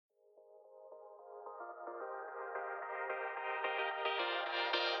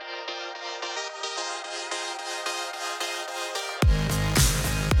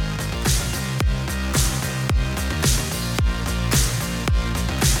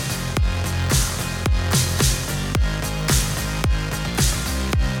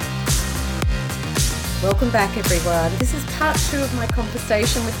Welcome back, everyone. This is part 2 of my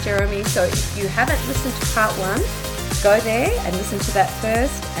conversation with Jeremy. So if you haven't listened to part 1, go there and listen to that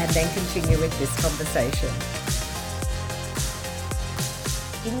first and then continue with this conversation.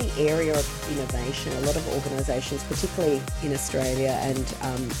 In the area of innovation, a lot of organisations, particularly in Australia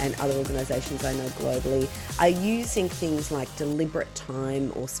and other organisations I know globally, are using things like deliberate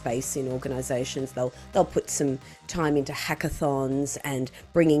time or space in organisations. They'll put some time into hackathons and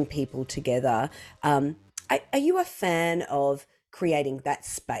bringing people together. Are you a fan of creating that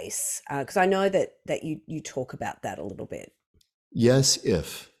space? Because I know that you talk about that a little bit. Yes,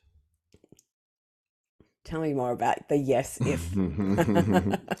 if. Tell me more about the yes if.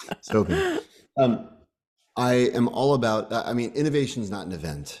 So, I am all about, innovation is not an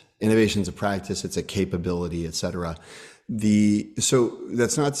event. Innovation is a practice, it's a capability, etc. So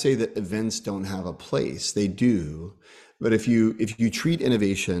that's not to say that events don't have a place. They do. But if you treat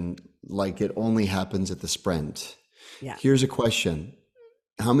innovation like it only happens at the sprint, Yeah. here's a question.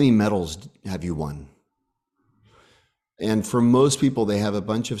 How many medals have you won? And for most people, they have a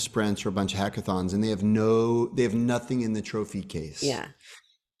bunch of sprints or a bunch of hackathons, and they have nothing in the trophy case. Yeah.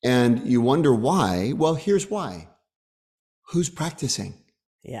 And you wonder why. Well, here's why. Who's practicing?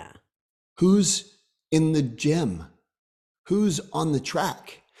 Yeah. Who's in the gym? Who's on the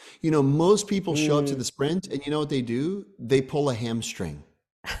track? Most people show up to the sprint, and you know what they do? They pull a hamstring.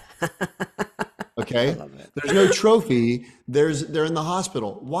 I Okay? love it. There's no trophy. They're in the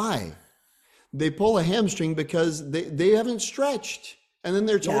hospital. Why? They pull a hamstring because they haven't stretched. And then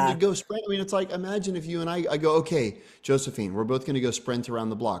they're told to go sprint. It's like, imagine if you and I go, okay, Josephine, we're both going to go sprint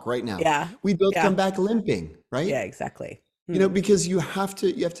around the block right now. Yeah. We both come back limping, right? Yeah, exactly. Because you have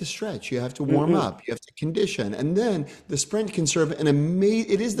to stretch, you have to warm up, you have to condition. And then the sprint can serve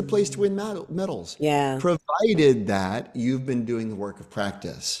it is the place to win medals. Yeah. Provided that you've been doing the work of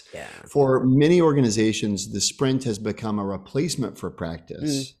practice. Yeah. For many organizations, the sprint has become a replacement for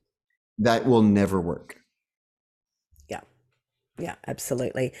practice. That will never work. Yeah,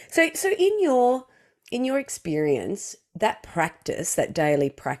 absolutely. So in your experience, that practice, that daily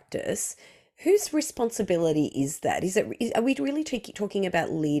practice, whose responsibility is that? Are we really talking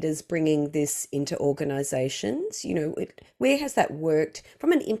about leaders bringing this into organizations? Where has that worked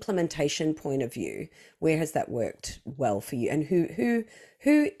from an implementation point of view? Where has that worked well for you? And who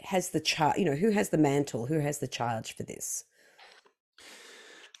has the who has the mantle? Who has the charge for this?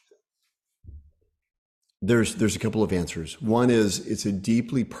 There's a couple of answers. One is it's a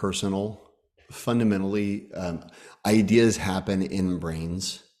deeply personal, fundamentally, ideas happen in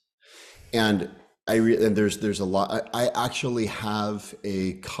brains, and there's a lot. I actually have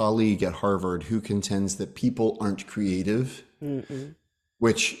a colleague at Harvard who contends that people aren't creative,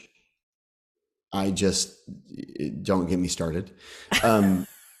 which I just don't get me started.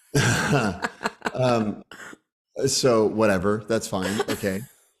 So whatever, that's fine, okay,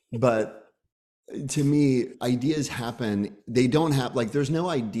 but. To me, ideas happen. They don't have there's no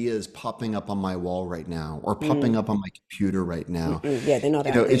ideas popping up on my wall right now or popping up on my computer right now. Yeah, they're not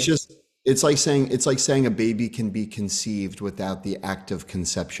out there. It's like saying a baby can be conceived without the act of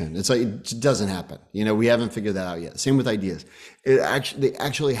conception. It's like it doesn't happen. We haven't figured that out yet. Same with ideas. They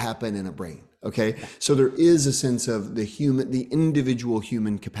actually happen in a brain. Okay. So there is a sense of the individual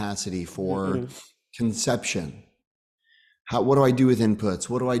human capacity for conception. What do I do with inputs?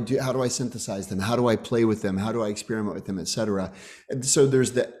 What do I do? How do I synthesize them? How do I play with them? How do I experiment with them, et cetera? And so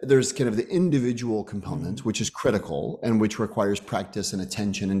there's kind of the individual component, which is critical and which requires practice and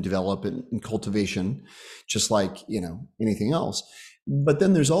attention and development and cultivation, just like, anything else. But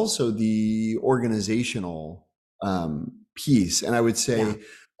then there's also the organizational piece. And I would say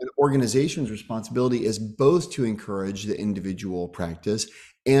an organization's responsibility is both to encourage the individual practice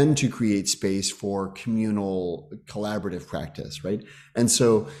and to create space for communal collaborative practice, right? And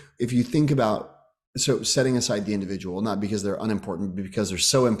so if you think about, setting aside the individual, not because they're unimportant, but because they're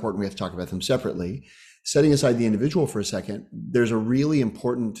so important, we have to talk about them separately. Setting aside the individual for a second, there's a really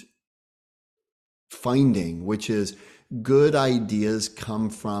important finding, which is good ideas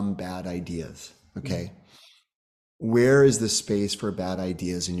come from bad ideas, okay? Where is the space for bad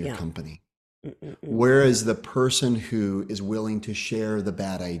ideas in your company? Where is the person who is willing to share the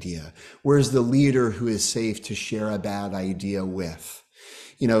bad idea? Where's the leader who is safe to share a bad idea with?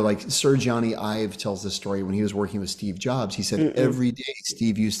 Like Sir Johnny Ive tells the story when he was working with Steve Jobs. He said, every day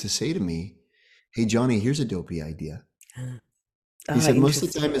Steve used to say to me, hey, Johnny, here's a dopey idea. He said most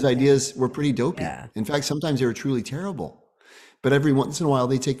of the time his ideas were pretty dopey. Yeah. In fact, sometimes they were truly terrible. But every once in a while,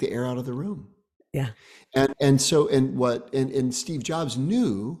 they take the air out of the room. Yeah. And Steve Jobs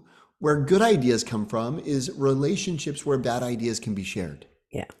knew where good ideas come from is relationships where bad ideas can be shared.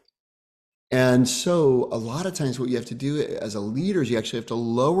 Yeah. And so a lot of times what you have to do as a leader is you actually have to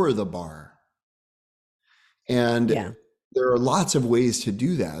lower the bar. And Yeah. there are lots of ways to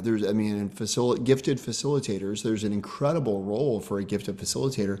do that. There's, I mean, in gifted facilitators, there's an incredible role for a gifted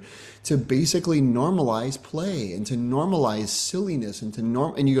facilitator to basically normalize play and to normalize silliness and to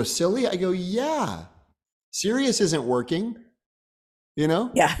and you go, silly? I go, yeah. Serious isn't working, you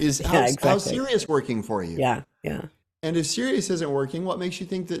know? Yeah. Is Yeah, how's exactly. serious working for you? Yeah. Yeah. And if serious isn't working, what makes you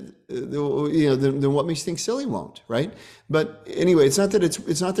think that you know? Then what makes you think silly won't, right? But anyway, it's not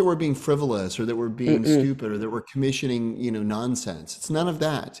that we're being frivolous or that we're being Mm-mm. stupid or that we're commissioning nonsense. It's none of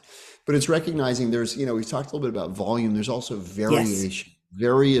that. But it's recognizing there's we've talked a little bit about volume. There's also Yes. variation.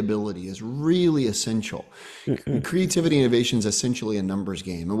 Variability is really essential. Mm-mm. Creativity and innovation is essentially a numbers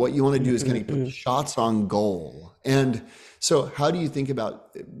game, and what you want to do is kind of put Mm-mm-mm. shots on goal. And so, how do you think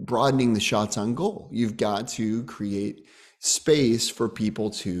about broadening the shots on goal? You've got to create space for people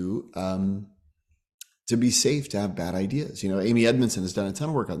to be safe to have bad ideas. Amy Edmondson has done a ton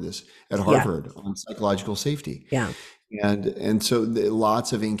of work on this at Yeah. Harvard on psychological safety, Yeah. and so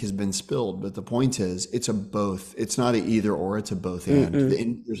lots of ink has been spilled. But the point is, it's a both. It's not a either or. It's a both and.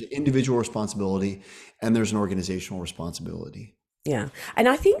 Mm-mm. There's an individual responsibility, and there's an organizational responsibility. Yeah. And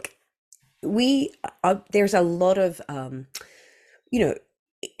I think we there's a lot of you know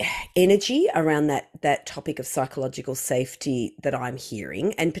energy around that topic of psychological safety that I'm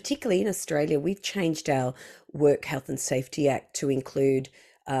hearing, and particularly in Australia we've changed our Work Health and Safety Act to include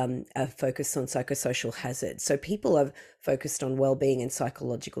a focus on psychosocial hazard, so people are focused on well-being and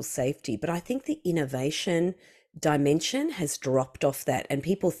psychological safety, but I think the innovation dimension has dropped off that, and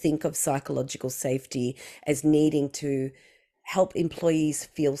people think of psychological safety as needing to help employees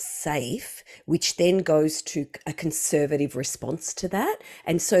feel safe, which then goes to a conservative response to that.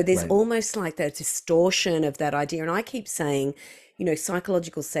 And so there's Right. almost like that distortion of that idea. And I keep saying,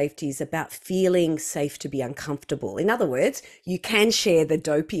 psychological safety is about feeling safe to be uncomfortable. In other words, you can share the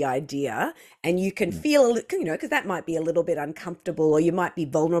dopey idea and you can Yeah. feel, because that might be a little bit uncomfortable or you might be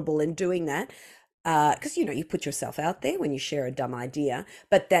vulnerable in doing that, because you put yourself out there when you share a dumb idea,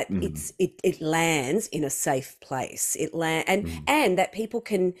 but that Mhm. it lands in a safe place. Mhm. And that people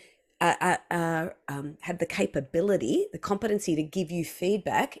can have the capability, the competency to give you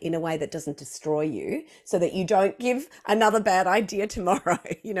feedback in a way that doesn't destroy you, so that you don't give another bad idea tomorrow.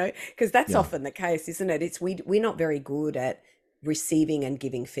 Because that's Yeah. often the case, isn't it? We're not very good at receiving and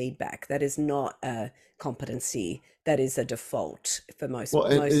giving feedback. That is not a competency. That is a default for most Well,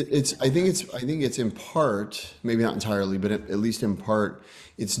 most it's people in life. I think it's in part, maybe not entirely, but at least in part,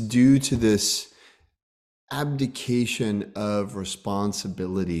 it's due to this abdication of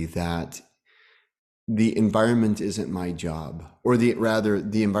responsibility that the environment isn't my job, or the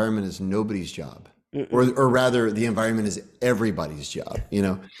environment is nobody's job, Mm-mm. or rather the environment is everybody's job. So If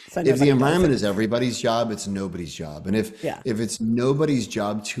the nobody does environment it. is everybody's job, it's nobody's job. And Yeah. if it's nobody's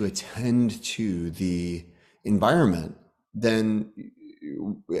job to attend to the environment, then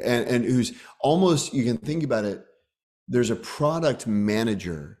and who's almost, you can think about it, there's a product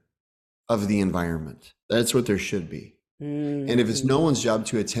manager of the environment. That's what there should be. And if it's no Mm-hmm. one's job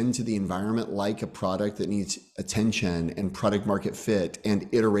to attend to the environment like a product that needs attention and product market fit and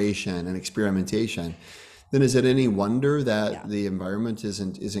iteration and experimentation, then is it any wonder that Yeah. the environment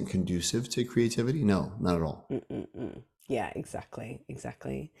isn't conducive to creativity? No, not at all. Mm-mm-mm. Yeah, exactly.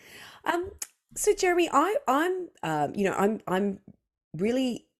 Exactly. Um, so Jeremy, I'm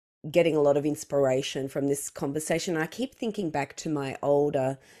really getting a lot of inspiration from this conversation. I keep thinking back to my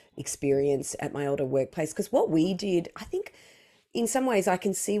older experience at my older workplace, because what we did, I think in some ways I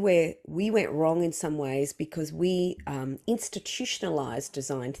can see where we went wrong in some ways, because we institutionalized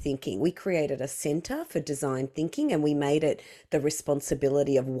design thinking. We created a center for design thinking and we made it the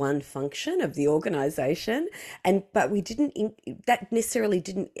responsibility of one function of the organization. And but we didn't that necessarily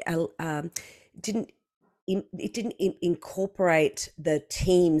didn't it didn't incorporate the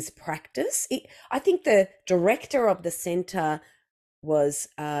team's practice. I think the director of the center was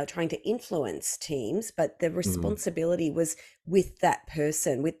trying to influence teams, but the Mhm. responsibility was with that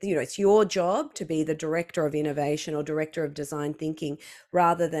person. It's your job to be the director of innovation or director of design thinking,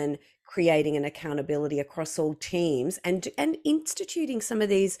 rather than creating an accountability across all teams and instituting some of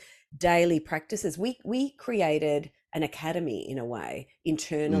these daily practices. We created an academy in a way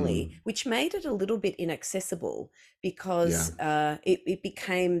internally, Mhm. which made it a little bit inaccessible, Yeah. because it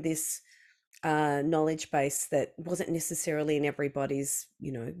became this knowledge base that wasn't necessarily in everybody's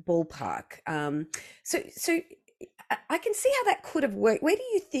ballpark. So I can see how that could have worked. Where do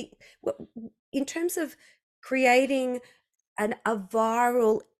you think, in terms of creating a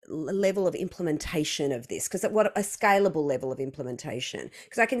viral level of implementation of this? Because what a scalable level of implementation,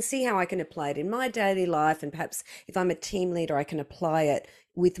 because I can see how I can apply it in my daily life, and perhaps if I'm a team leader I can apply it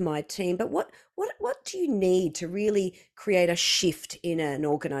with my team. But what do you need to really create a shift in an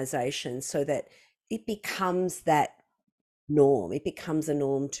organization so that it becomes that norm? It becomes a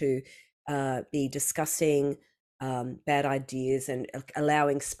norm to be discussing bad ideas and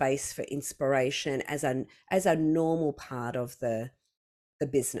allowing space for inspiration as a normal part of the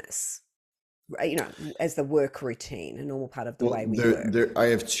business, you know, as the work routine, a normal part of the Well, way we work. I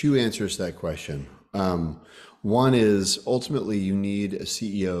have two answers to that question. One is ultimately you need a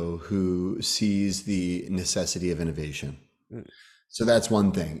CEO who sees the necessity of innovation. Mm. So that's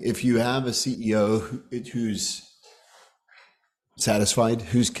one thing. If you have a CEO who's satisfied,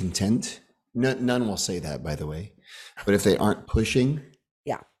 who's content, none will say that, by the way. But if they aren't pushing,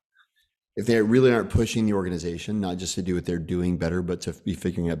 Yeah. if they really aren't pushing the organization, not just to do what they're doing better, but to be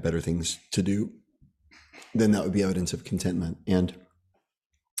figuring out better things to do, then that would be evidence of contentment. And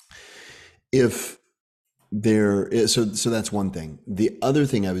if there is, so that's one thing. The other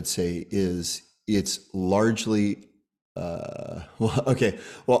thing I would say is it's largely well, okay.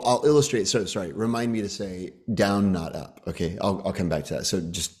 Well, I'll illustrate. So sorry, remind me to say down, not up. Okay, I'll come back to that. So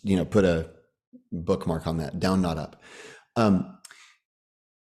just put a bookmark on that. Down, not up. Um,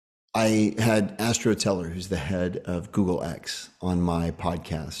 I had Astro Teller, who's the head of Google X, on my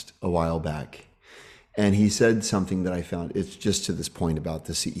podcast a while back, and he said something that I found. It's just to this point about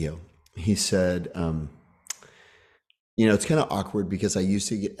the CEO. He said, it's kind of awkward because I used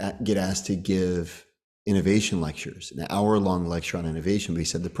to get asked to give innovation lectures, an hour-long lecture on innovation. But he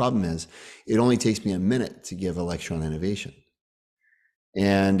said the problem is it only takes me a minute to give a lecture on innovation,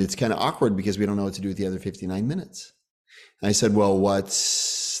 and it's kind of awkward because we don't know what to do with the other 59 minutes. And I said, well,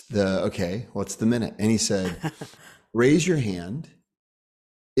 what's the minute? And he said, raise your hand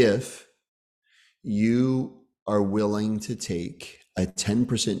if you are willing to take a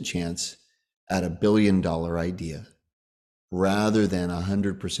 10% chance at $1 billion idea rather than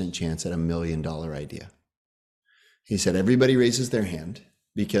 100% chance at $1 million idea. He said, everybody raises their hand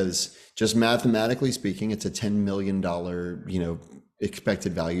because just mathematically speaking, it's a $10 million,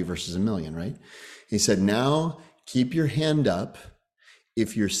 expected value versus $1 million, right? He said, now keep your hand up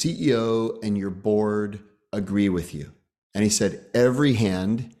if your CEO and your board agree with you. And he said, every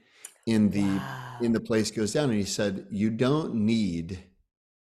hand in Wow. the place goes down. And he said, you don't need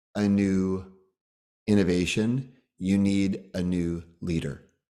a new innovation. You need a new leader.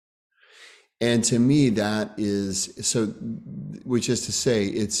 And to me, that is so, which is to say,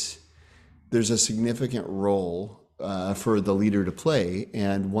 there's a significant role for the leader to play.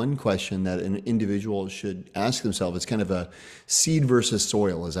 And one question that an individual should ask themselves is kind of a seed versus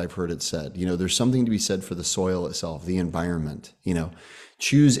soil, as I've heard it said. There's something to be said for the soil itself, the environment,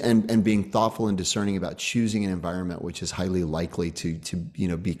 choose and being thoughtful and discerning about choosing an environment which is highly likely to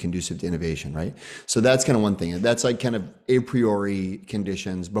be conducive to innovation, right? So that's kind of one thing. That's like kind of a priori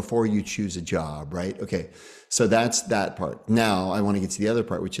conditions before you choose a job, right? Okay, so that's that part. Now I want to get to the other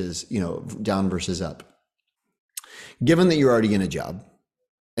part, which is down versus up. Given that you're already in a job,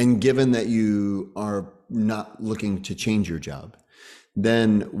 and given that you are not looking to change your job,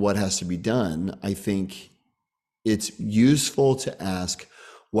 then what has to be done, I think it's useful to ask,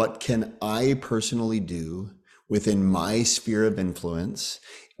 what can I personally do within my sphere of influence,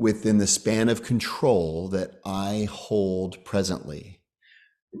 within the span of control that I hold presently?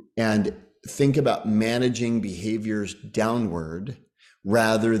 And think about managing behaviors downward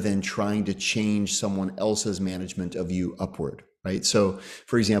rather than trying to change someone else's management of you upward, right? So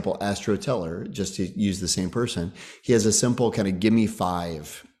for example, Astro Teller, just to use the same person, he has a simple kind of give me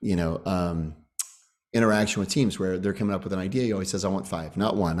five, interaction with teams where they're coming up with an idea. He always says, I want five,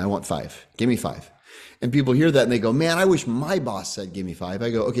 not one, I want five, give me five. And people hear that and they go, man, I wish my boss said, give me five.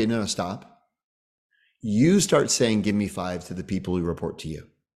 I go, okay, no, stop. You start saying, give me five to the people who report to you.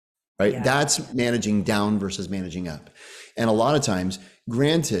 Right? Yeah. That's managing down versus managing up. And a lot of times,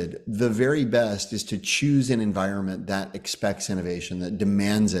 granted, the very best is to choose an environment that expects innovation, that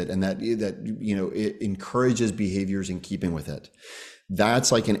demands it, and that it encourages behaviors in keeping with it.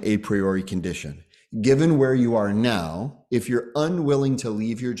 That's like an a priori condition. Given where you are now, if you're unwilling to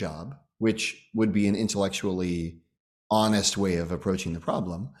leave your job, which would be an intellectually honest way of approaching the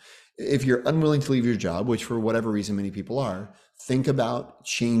problem, if you're unwilling to leave your job, which for whatever reason many people are, think about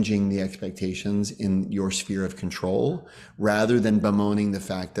changing the expectations in your sphere of control rather than bemoaning the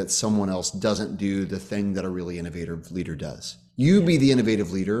fact that someone else doesn't do the thing that a really innovative leader does. You be the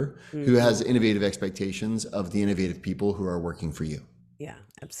innovative leader who has innovative expectations of the innovative people who are working for you. Yeah,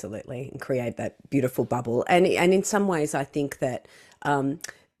 absolutely, and create that beautiful bubble. And in some ways, I think that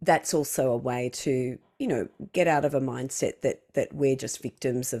that's also a way to, get out of a mindset that we're just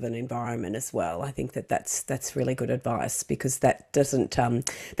victims of an environment as well. I think that that's really good advice, because that doesn't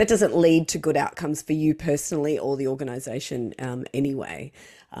lead to good outcomes for you personally or the organization, anyway.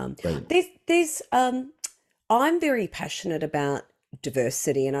 Um, Right. there's I'm very passionate about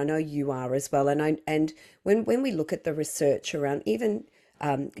diversity, and I know you are as well. And when we look at the research around even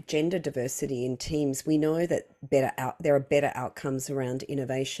gender diversity in teams, we know that there are better outcomes around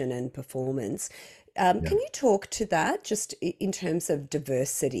innovation and performance. Yeah. Can you talk to that just in terms of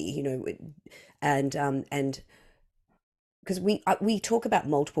diversity? And because we talk about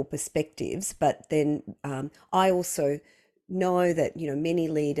multiple perspectives, but then I also know that many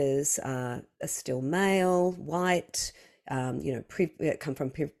leaders are still male, white, come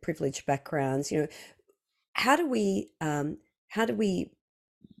from privileged backgrounds. How do we how do we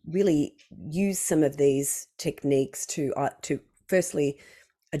really use some of these techniques to firstly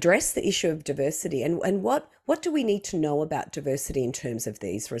address the issue of diversity, and what do we need to know about diversity in terms of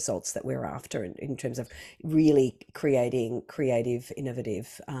these results that we're after, in terms of really creating creative,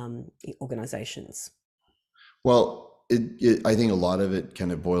 innovative organizations? Well, I think a lot of it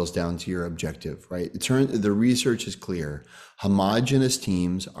kind of boils down to your objective, right? The research is clear. Homogeneous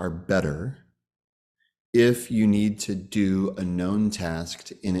teams are better if you need to do a known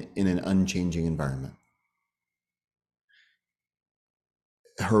task in an unchanging environment.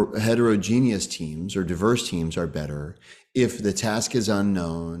 Heterogeneous teams or diverse teams are better if the task is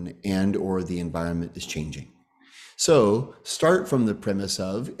unknown and or the environment is changing. So start from the premise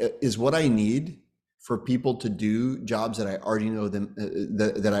of, is what I need for people to do jobs that I already know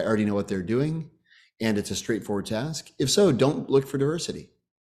that I already know what they're doing, and it's a straightforward task? If so, don't look for diversity.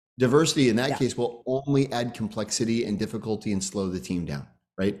 Diversity in that Yeah, case will only add complexity and difficulty and slow the team down,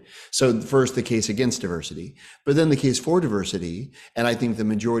 right? So first, the case against diversity, but then the case for diversity. And I think the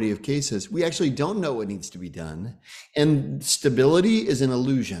majority of cases, we actually don't know what needs to be done. And stability is an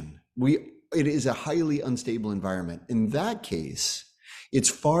illusion. It is a highly unstable environment. In that case, it's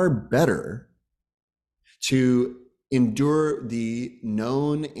far better to endure the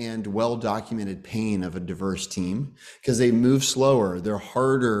known and well-documented pain of a diverse team, because they move slower, they're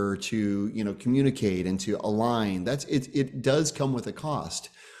harder to communicate and to align. It does come with a cost.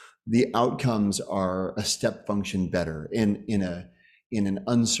 The outcomes are a step function better in an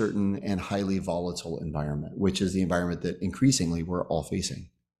uncertain and highly volatile environment, which is the environment that increasingly we're all facing.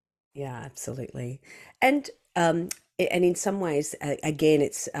 yeah, absolutely. And um, and in some ways, again,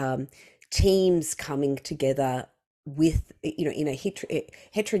 it's teams coming together with, in a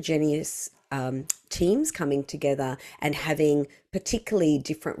heterogeneous teams coming together and having particularly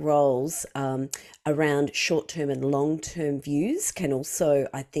different roles around short-term and long-term views can also,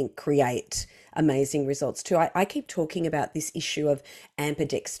 I think, create amazing results too. I keep talking about this issue of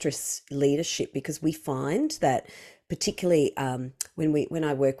ambidextrous leadership, because we find that particularly when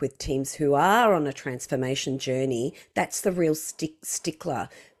I work with teams who are on a transformation journey, that's the real stickler.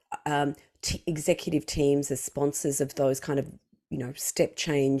 Executive teams as sponsors of those kind of step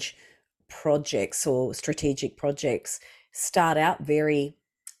change projects or strategic projects start out very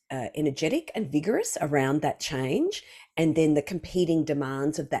energetic and vigorous around that change, and then the competing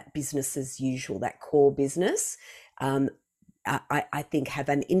demands of that business as usual, that core business, um, I think have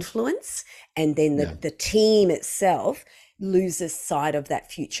an influence, and then Yeah. the team itself loses sight of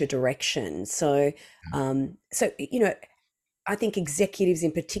that future direction. So I think executives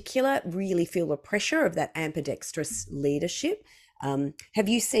in particular really feel the pressure of that ambidextrous leadership. Have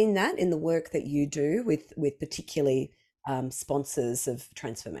you seen that in the work that you do with particularly sponsors of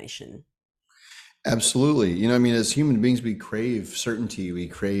transformation? Absolutely. I mean, as human beings, we crave certainty, we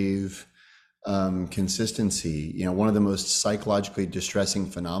crave consistency. One of the most psychologically distressing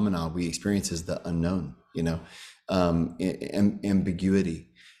phenomena we experience is the unknown, ambiguity.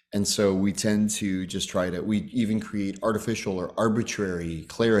 And so we tend to just we even create artificial or arbitrary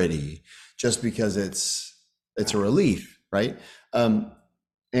clarity just because it's a Right. relief, right? And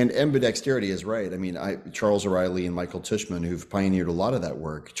ambidexterity is right. I mean, Charles O'Reilly and Michael Tishman, who've pioneered a lot of that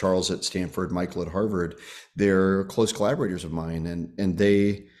work. Charles at Stanford, Michael at Harvard, they're close collaborators of mine, and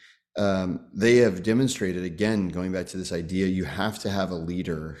they have demonstrated, again, going back to this idea, you have to have a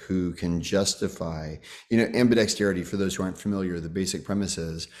leader who can justify, ambidexterity. For those who aren't familiar, the basic premise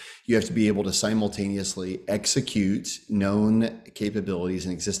is you have to be able to simultaneously execute known capabilities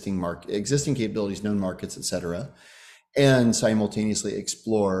and existing capabilities, known markets, et cetera, and simultaneously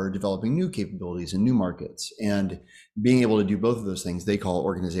explore developing new capabilities in new markets. And being able to do both of those things, they call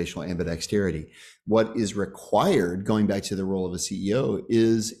organizational ambidexterity. What is required, going back to the role of a CEO,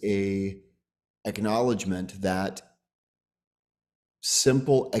 is a acknowledgement that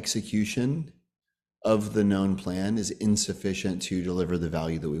simple execution of the known plan is insufficient to deliver the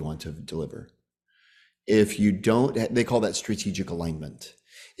value that we want to deliver. If you don't, they call that strategic alignment.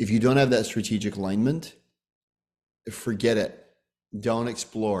 If you don't have that strategic alignment, forget it. Don't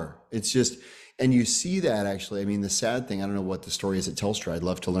explore. It's just, and you see that actually. I mean, the sad thing, I don't know what the story is at Telstra. I'd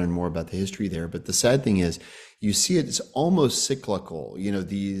love to learn more about the history there. But the sad thing is, you see it, it's almost cyclical.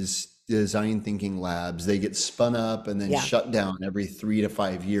 These design thinking labs, they get spun up and then Yeah, shut down every 3 to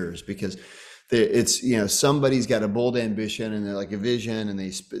 5 years because it's, somebody's got a bold ambition and they're like a vision and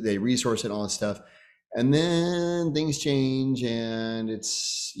they resource it and all that stuff. And then things change and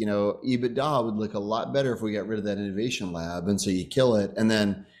it's, EBITDA would look a lot better if we got rid of that innovation lab. And so you kill it. And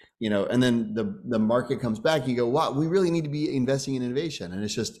then, the market comes back, you go, wow, we really need to be investing in innovation. And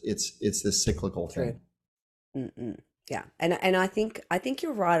it's just, it's this cyclical true. thing. Mm-mm. Yeah, and I think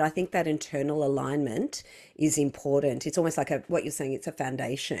you're right. I think that internal alignment is important. It's almost like what you're saying. It's a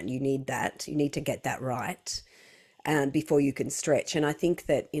foundation. You need that. You need to get that right, before you can stretch. And I think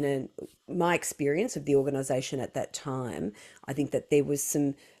that my experience of the organization at that time, I think that there was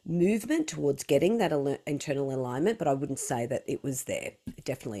some movement towards getting that internal alignment, but I wouldn't say that it was there.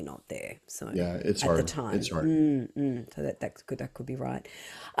 Definitely not there. So Yeah, it's at the hard. It's time, hard. so that's good. That could be right.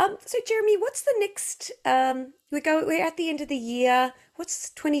 So Jeremy, what's the next? We're at the end of the year.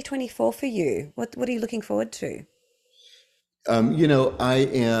 What's 2024 for you? What are you looking forward to? I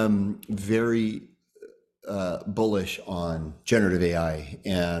am very bullish on generative AI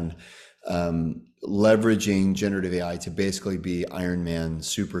and leveraging generative AI to basically be Iron Man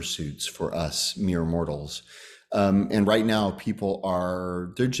super suits for us mere mortals. And right now,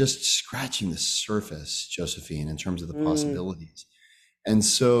 they're just scratching the surface, Josephine, in terms of the Mm, possibilities. And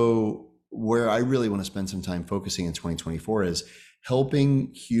so, where I really want to spend some time focusing in 2024 is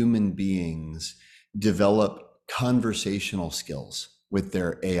helping human beings develop conversational skills with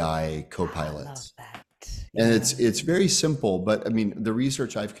their AI I love co-pilots. that. And Yeah. it's very simple, but I mean, the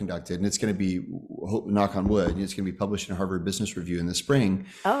research I've conducted, and it's going to be, knock on wood, it's going to be published in Harvard Business Review in the spring,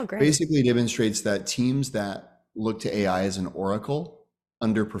 Oh, great. basically demonstrates that teams that look to AI as an oracle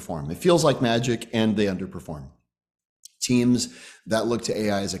underperform. It feels like magic and they underperform. Teams that look to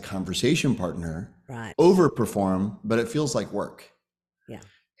AI as a conversation partner Right. overperform, but it feels like work Yeah.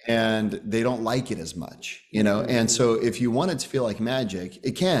 and they don't like it as much. And Mm-mm. so if you want it to feel like magic,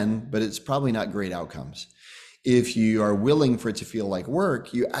 it can, but it's probably not great outcomes. If you are willing for it to feel like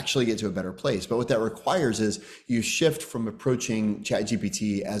work, you actually get to a better place. But what that requires is you shift from approaching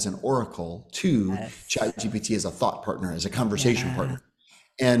ChatGPT as an oracle to Yes. ChatGPT as a thought partner, as a conversation Yeah. partner.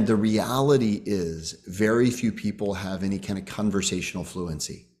 And the reality is, very few people have any kind of conversational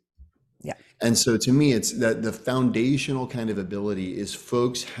fluency. Yeah. And so to me, it's that the foundational kind of ability is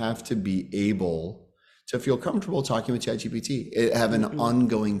folks have to be able to feel comfortable talking with ChatGPT, have an Mm-mm.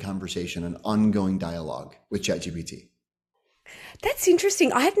 ongoing conversation, an ongoing dialogue with ChatGPT. That's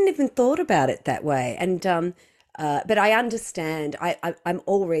interesting. I hadn't even thought about it that way. And but I understand. I'm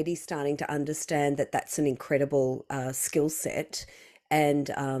already starting to understand that that's an incredible skill set, and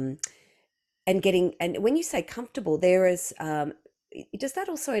and when you say comfortable, there is does that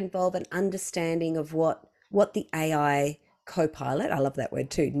also involve an understanding of what the AI co-pilot, I love that word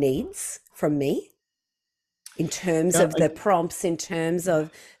too, needs from me in terms Yeah, of the prompts, in terms of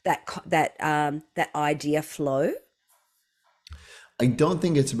that idea flow? I don't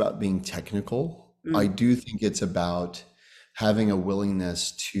think it's about being technical. I Mm, do think it's about having a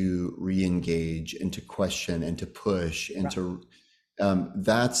willingness to re-engage and to question and to push and right. to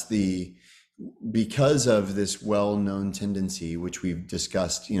that's the because of this well-known tendency, which we've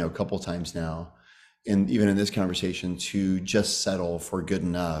discussed, a couple times now, and even in this conversation, to just settle for good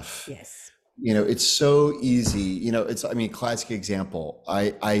enough. Yes. It's so easy. I mean, classic example.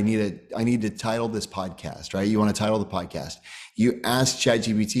 I need to title this podcast, right? You want to title the podcast. You ask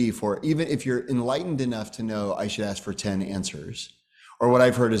ChatGPT for, even if you're enlightened enough to know I should ask for 10 answers, or what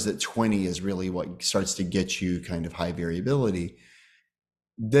I've heard is that 20 is really what starts to get you kind of high variability.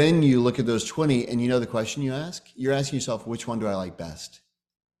 Then you look at those 20 and the question you ask? You're asking yourself, which one do I like best?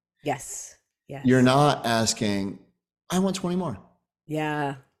 Yes. You're Yes. not asking, I want 20 more.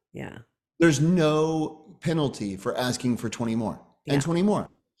 Yeah. Yeah. There's no penalty for asking for 20 more and Yeah. 20 more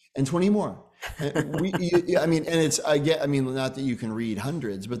and 20 more. And I mean, and I mean, not that you can read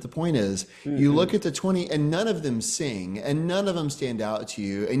hundreds, but the point is, you Mm-mm. look at the 20 and none of them sing and none of them stand out to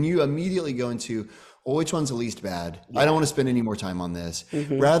you. And you immediately go into, well, which one's the least bad? I don't Yeah. want to spend any more time on this,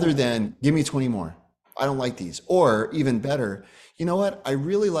 Hmm. rather than give me 20 more. I don't like these. Or even better, you know what? I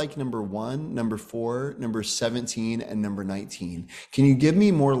really like number one, number four, number 17, and number 19. Can you give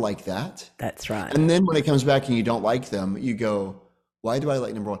me more like that? That's right. And then when it comes back and you don't like them, you go, Why do I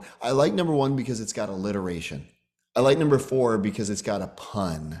like number one? I like number one because it's got alliteration. I like number four because it's got a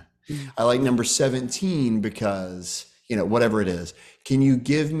pun. Mm. I like number 17 because, whatever it is. Can you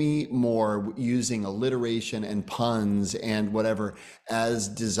give me more using alliteration and puns and whatever as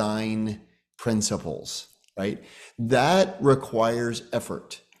design principles, right? That requires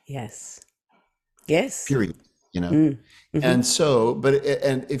effort, Yes. Yes. period, you know? Mm. Hmm. And so,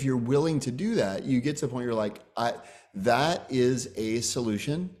 and if you're willing to do that, you get to the point where you're like, that is a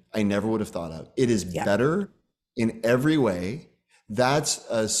solution I never would have thought of. It is Yeah. better in every way. That's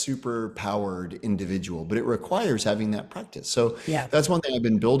a super powered individual, but it requires having that practice. So Yeah. that's one thing I've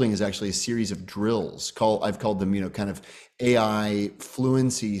been building is actually a series of drills. I've called them, kind of AI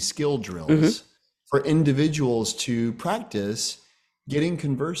fluency skill Hmm. drills for individuals to practice getting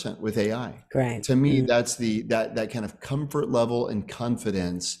conversant with AI. Great. To me, Mm. that's that kind of comfort level and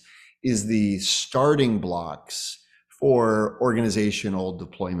confidence is the starting blocks for organizational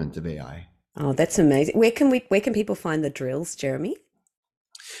deployment of AI. Oh, that's amazing. Where can people find the drills, Jeremy?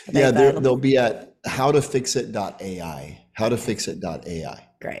 Are they Yeah, they'll available? be at howtofixit.ai, howtofixit.ai.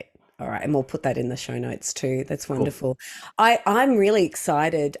 Great. All right. And we'll put that in the show notes too. That's Cool. wonderful. I'm really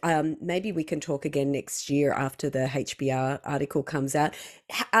excited. Maybe we can talk again next year after the HBR article comes out.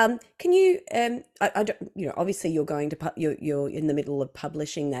 Can you, I don't, obviously you're going to, you're in the middle of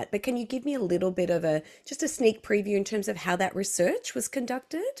publishing that, but can you give me a little bit of just a sneak preview in terms of how that research was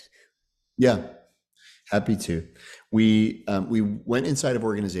conducted? Yeah, happy to. We went inside of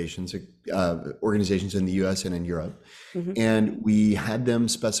organizations in the US and in Europe, Hmm. and we had them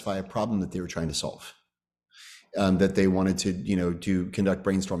specify a problem that they were trying to solve. That they wanted to, to conduct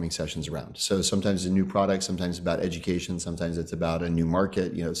brainstorming sessions around. So sometimes a new product, sometimes about education, sometimes it's about a new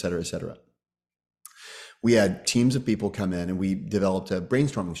market, et cetera, et cetera. We had teams of people come in and we developed a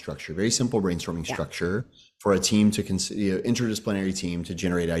brainstorming structure, very simple brainstorming Yeah. structure for a team to consider, interdisciplinary team to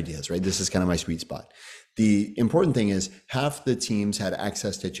generate ideas, right? This is kind of my sweet spot. The important thing is half the teams had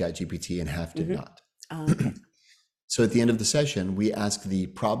access to ChatGPT and half did Hmm. not. Oh, okay. So at the end of the session, we ask the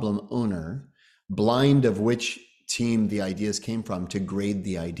problem owner, blind of which team the ideas came from, to grade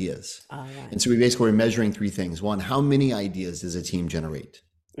the ideas. All right. And so we basically were measuring three things. One, how many ideas does a team generate?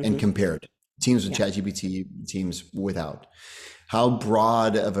 And Hmm. compared teams with Yeah. ChatGPT, teams without. How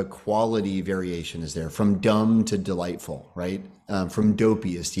broad of a quality variation is there from dumb to delightful, right? From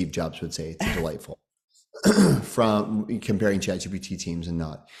dopey, as Steve Jobs would say, to delightful. From comparing ChatGPT teams and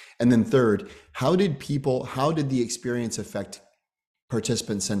not. And then third, how did the experience affect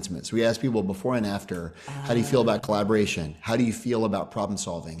participant sentiments? We asked people before and after, how do you feel about Uh, collaboration? How do you feel about problem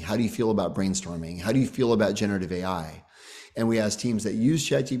solving? How do you feel about brainstorming? How do you feel about generative AI? And we asked teams that used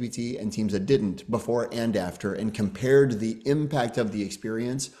ChatGPT and teams that didn't before and after, and compared the impact of the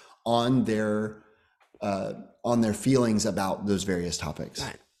experience on their feelings about those various topics.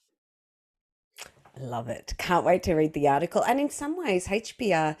 right. Love it. Can't wait to read the article. And in some ways,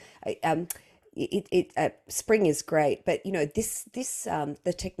 HBR, spring is great, but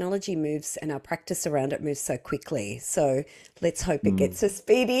the technology moves and our practice around it moves so quickly. So let's hope it Mm, gets a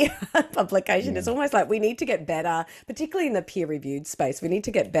speedy publication. yeah, It's almost like we need to get better, particularly in the peer-reviewed space. We need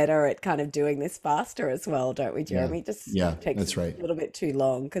to get better at kind of doing this faster as well, don't we, yeah, Jeremy? It just yeah. takes That's right. a little bit too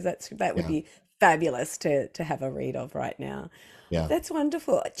long because that would Yeah, be fabulous to have a read of right now. yeah. That's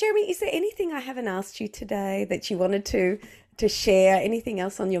wonderful. Jeremy, is there anything I haven't asked you today that you wanted to share? Anything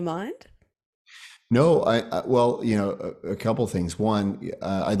else on your mind? No, well, a couple things. One,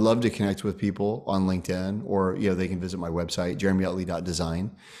 I'd love to connect with people on LinkedIn, or they can visit my website,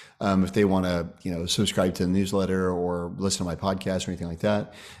 jeremyutley.design, if they want to, subscribe to the newsletter or listen to my podcast or anything like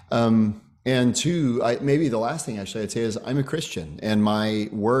that. And two, maybe the last thing actually I'd say is I'm a Christian, and my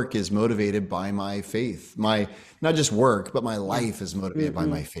work is motivated by my faith. My not just work, but my Yeah. life is motivated by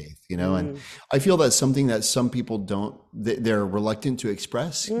my Mm-mm. faith. And Mm. I feel that's something that some people don't, they're reluctant to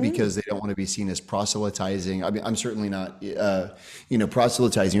express Mm. because they don't want to be seen as proselytizing. I mean, I'm certainly not,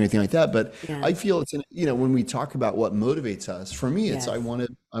 proselytizing or anything like that, but Yeah. I feel when we talk about what motivates us, for me, it's Yes. I want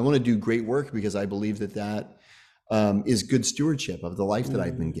to do great work because I believe that is good stewardship of the life that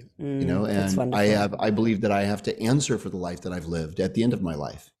I've been Mm. given, Mm. That's and wonderful. I believe that I have to answer for the life that I've lived at the end of my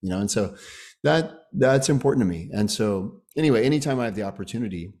life, and so that's important to me. And so anyway, anytime I have the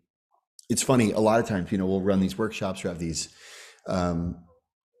opportunity, it's funny, a lot of times, we'll run these workshops or have these, um,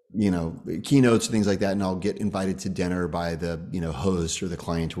 keynotes and things like that. And I'll get invited to dinner by the, host or the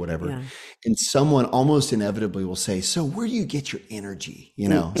client or whatever. Yeah. And someone almost inevitably will say, so where do you get your energy?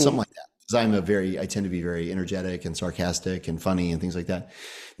 Something Mm-mm. like that. Because I tend to be very energetic and sarcastic and funny and things like that.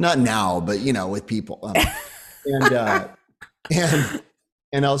 Not now, but, with people. And, uh, and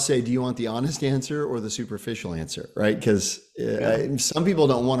And I'll say, do you want the honest answer or the superficial answer? Right? Because Yeah. some people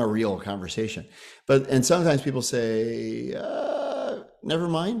don't want a real conversation, and sometimes people say, never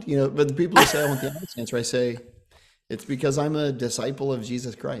mind, but the people who say, I want the honest answer, I say, it's because I'm a disciple of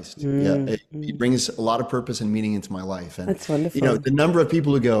Jesus Christ. Yeah. Mm, He mm. brings a lot of purpose and meaning into my life. And, That's wonderful. the number of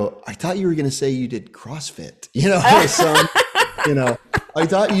people who go, I thought you were going to say you did CrossFit, or some, you know, I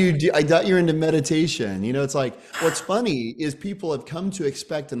thought you were into meditation. It's like, what's funny is people have come to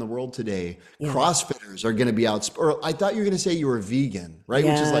expect in the world today, Yeah. CrossFitters are going to be out, or I thought you were going to say you were vegan, right?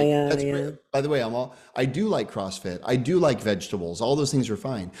 Which is Yeah, like, yeah, that's yeah, great. By the way, I do like CrossFit. I do like vegetables. All those things are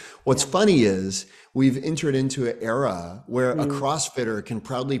fine. What's yeah. funny is we've entered into an era where a Mm. CrossFitter can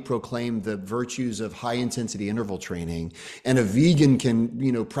proudly proclaim the virtues of high intensity interval training, and a vegan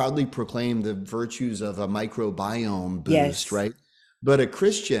can, proudly proclaim the virtues of a microbiome boost, Yes. right? But a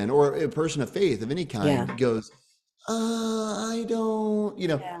Christian or a person of faith of any Yeah. kind goes, I don't,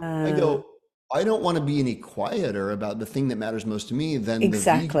 I Yeah. go, I don't want to be any quieter about the thing that matters most to me than the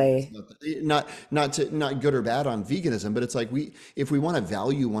vegan. Exactly. Not good or bad on veganism, but it's like if we want to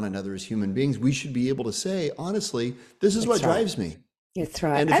value one another as human beings, we should be able to say, honestly, this is what That's right. drives me. That's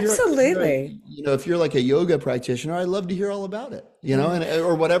right. And Absolutely. if you're like a yoga practitioner, I'd love to hear all about it, Yeah. and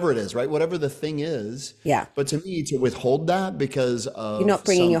or whatever it is, right? Whatever the thing is. Yeah. But to me, to withhold that because You're of not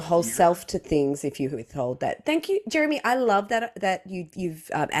bringing some your whole fear. self to things if you withhold that. Thank you, Jeremy. I love that you've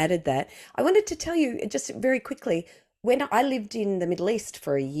added that. I wanted to tell you just very quickly when I lived in the Middle East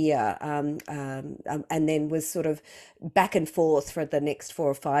for a year, and then was sort of back and forth for the next 4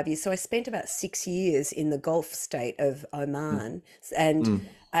 or 5 years. So I spent about 6 years in the Gulf state of Mm, Oman, and mm,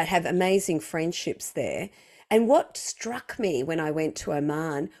 I have amazing friendships there. And what struck me when I went to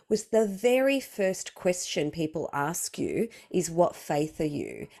Oman was the very first question people ask you is, what faith are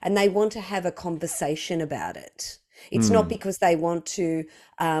you? And they want to have a conversation about it. It's not mm, because they want to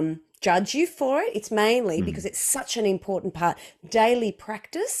judge you for it. It's mainly because mm. it's such an important part. Daily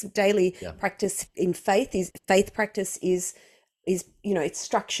Yeah. practice in faith practice is it's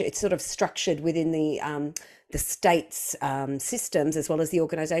structured. It's sort of structured within the state's systems as well as the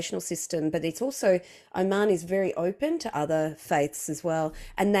organizational system. But it's also Oman is very open to other faiths as well,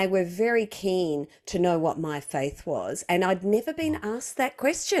 and they were very keen to know what my faith was, and I'd never been asked that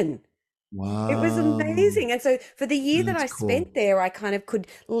question. It was Wow. amazing. And so for the year that That's I cool. spent there, I kind of could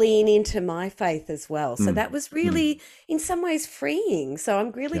lean into my faith as well. So Mm, that was mm. really, in some ways, freeing. So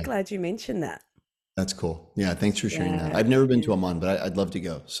I'm really Yeah. glad you mentioned that. That's cool. Yeah, thanks for sharing that. Yeah, I've never been to yeah, Oman, but I'd love to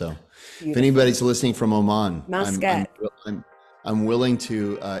go. So, if beautiful. anybody's listening from Oman, Muscat. I'm willing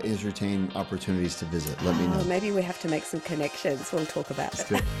to entertain opportunities to visit. Let me Oh, know. maybe we have to make some connections. We'll talk about Let's it.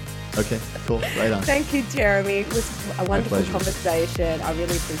 do it. Okay, cool. Right on. Thank you, Jeremy. It was a My wonderful pleasure. conversation. I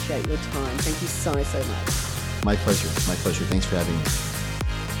really appreciate your time. Thank you so, so much. My pleasure. My pleasure. Thanks for having me.